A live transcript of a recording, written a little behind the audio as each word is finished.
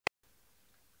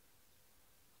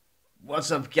What's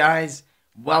up, guys?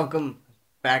 Welcome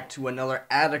back to another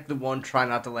AdikTheOne Try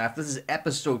Not to Laugh. This is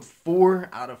episode 4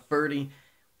 out of 30.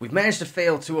 We've managed to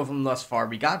fail 2 of them thus far.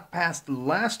 We got past the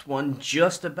last one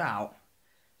just about.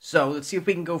 So, let's see if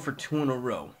we can go for 2 in a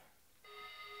row.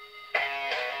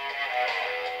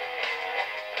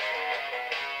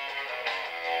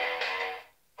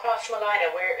 Cross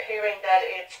Malina, we're hearing that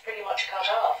it's pretty much cut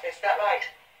off. Is that right?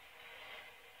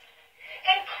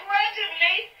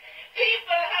 Incredibly,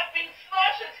 people have been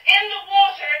spotted in the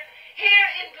water here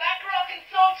in Blackrock and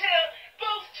Salt Hill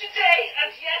both today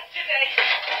and yesterday.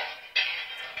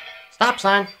 Stop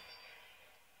sign.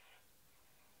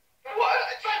 What?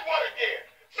 Say what again?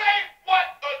 Say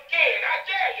what again? I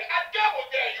dare you. I double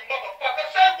dare you, motherfucker.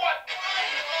 Say what?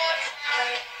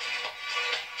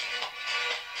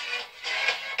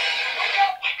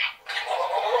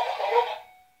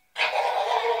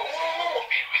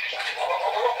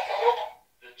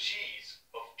 The cheese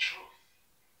of truth.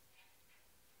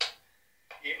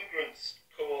 Immigrants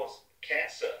cause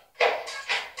cancer.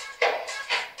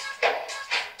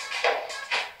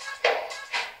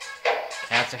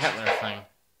 That's a Hitler thing.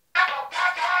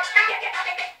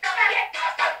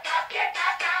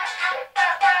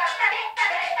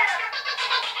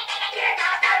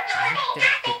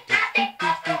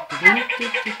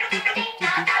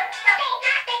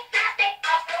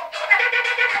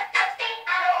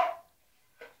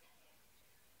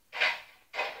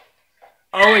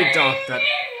 Oh, he dunked it.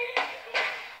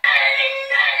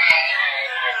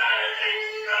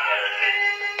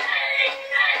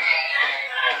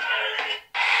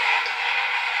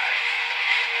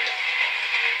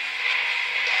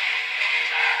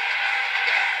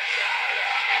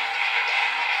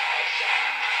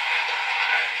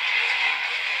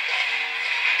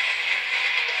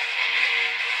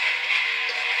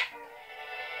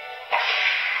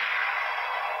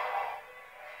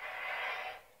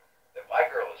 My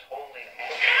girl is holding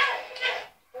hands.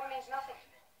 War means nothing.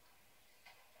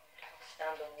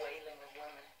 Stand the wailing of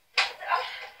women.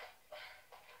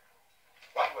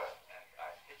 Right well, and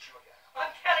I hit you again.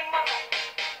 I'm telling Mother.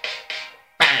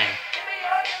 Bang. Give me a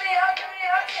hug, give me a hug, give me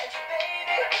a hug, yes,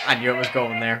 baby. I knew it was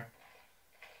going there.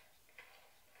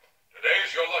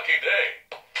 Today's your lucky day.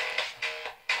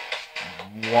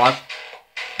 What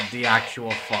the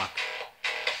actual fuck?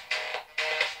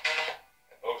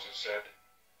 And Moses said,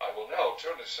 I will now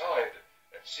turn aside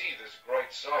and see this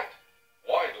great sight,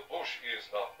 why the bush is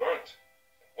not burnt.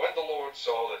 And when the Lord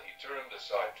saw that he turned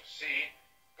aside to see,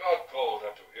 God called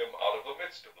unto him out of the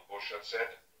midst of the bush and said,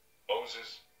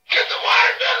 Moses, get the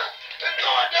water gunner and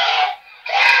go it down.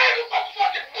 Hey, the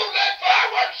motherfucking bootleg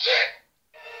fireworks shit.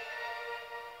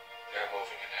 They're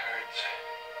moving in herds.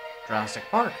 Jurassic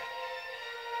Park.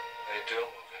 They do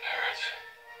move in herds.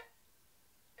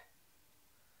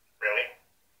 Really?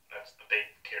 That's the big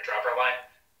teardropper line?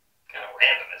 Kind of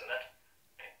random, isn't it?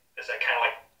 Is that kind of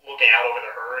like looking out over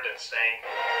the herd and saying,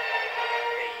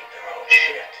 They eat their own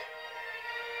shit.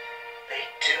 They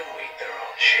do eat their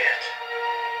own shit.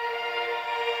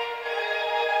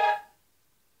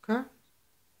 Okay.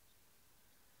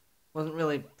 Wasn't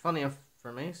really funny enough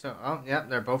for me, so... Oh, yeah,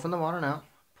 they're both in the water now.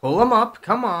 Pull them up,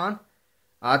 come on.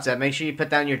 Oh, that's it. Make sure you put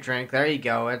down your drink. There you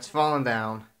go. It's falling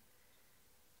down.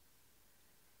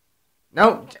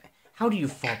 No. How do you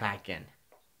fall back in?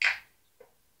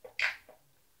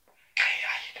 Hey,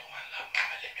 how you doing, little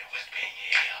mama? Let me whisper in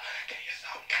your ear. Tell you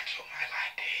something that you might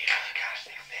like to hear. Got a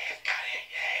six-ass body and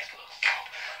your ass looks soft.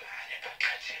 Mind if I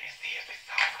touch it and see if it's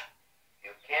soft?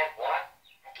 You can't what?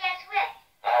 I can't swim.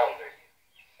 How old are you?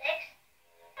 6.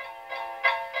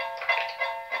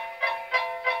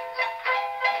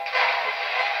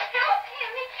 Help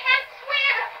him! He can't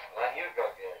swim! Well, you go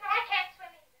get it. No, I can't swim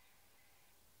either.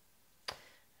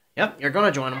 Yep, you're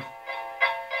gonna join them. I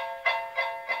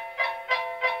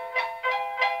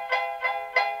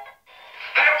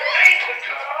don't need the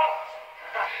girl.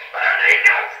 I don't need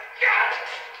no scat.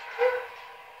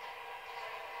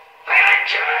 I ain't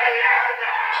killing you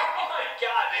now. oh my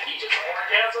god, did he just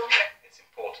orgasm? It's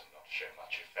important not to show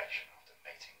much affection after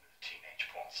mating with a teenage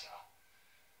porn star.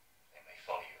 They may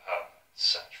follow you home and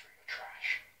search for your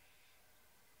trash.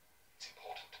 It's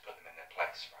important to put them in their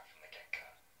place right from the get-go.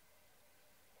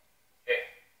 Here,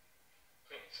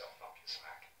 clean yourself up, you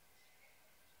smack.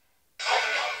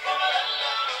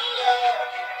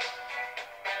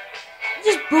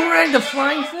 Just boomerang the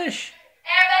flying fish.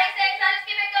 Everybody say let's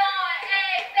keep it going.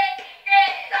 Hey, baby, hey,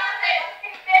 sausage.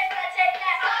 Bitch, when I take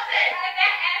that sausage. I got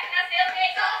that ass and I still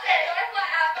take sausage. So that's why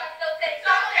I still take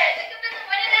sausage. Think of it,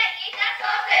 when did I eat that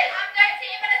sausage? I'm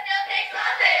 13, but I still take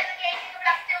sausage. I can't eat it, but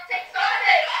I still take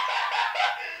sausage.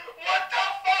 What the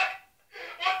fuck?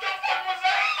 What the fuck was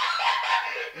that?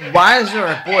 Why is there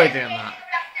a boy doing that?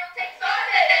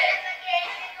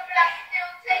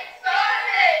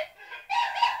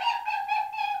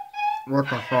 What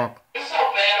the fuck? This is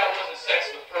how bad I was at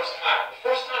sex the first time. The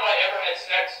first time I ever had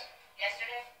sex.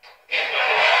 Yesterday?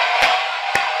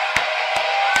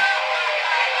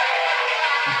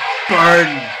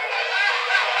 Burned.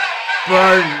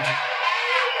 Burned.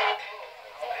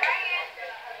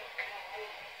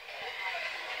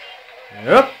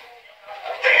 Yep.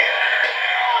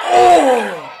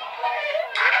 Oh!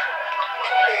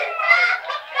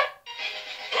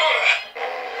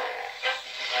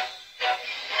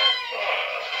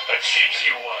 A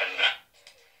cheeky one.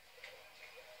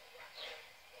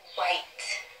 Wait.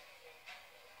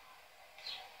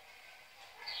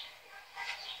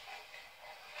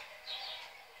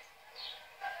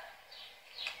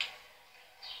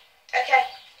 Okay.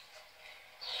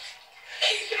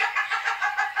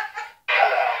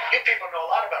 You people know a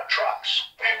lot about trucks.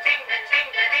 Thank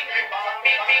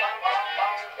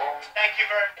you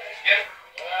very much.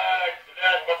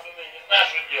 Блядь, пацаны, не знаю,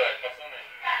 что делать, пацаны.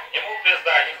 Ему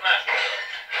пизда, не знаю, что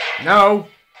делать. No.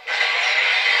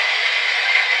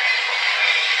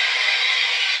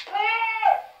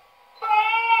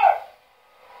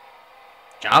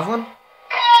 Jocelyn?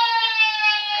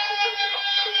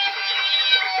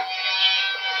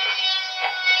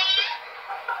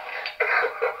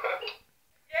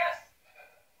 Yes.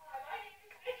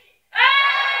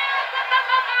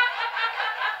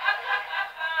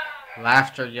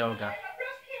 Laughter yoga.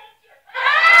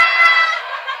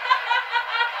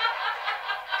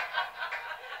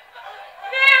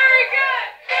 Very good.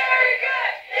 Very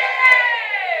good.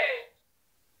 Yay!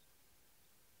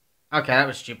 Okay, that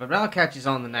was stupid, but I'll catch you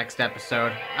on the next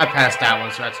episode. I passed that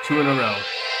one, so that's 2 in a row.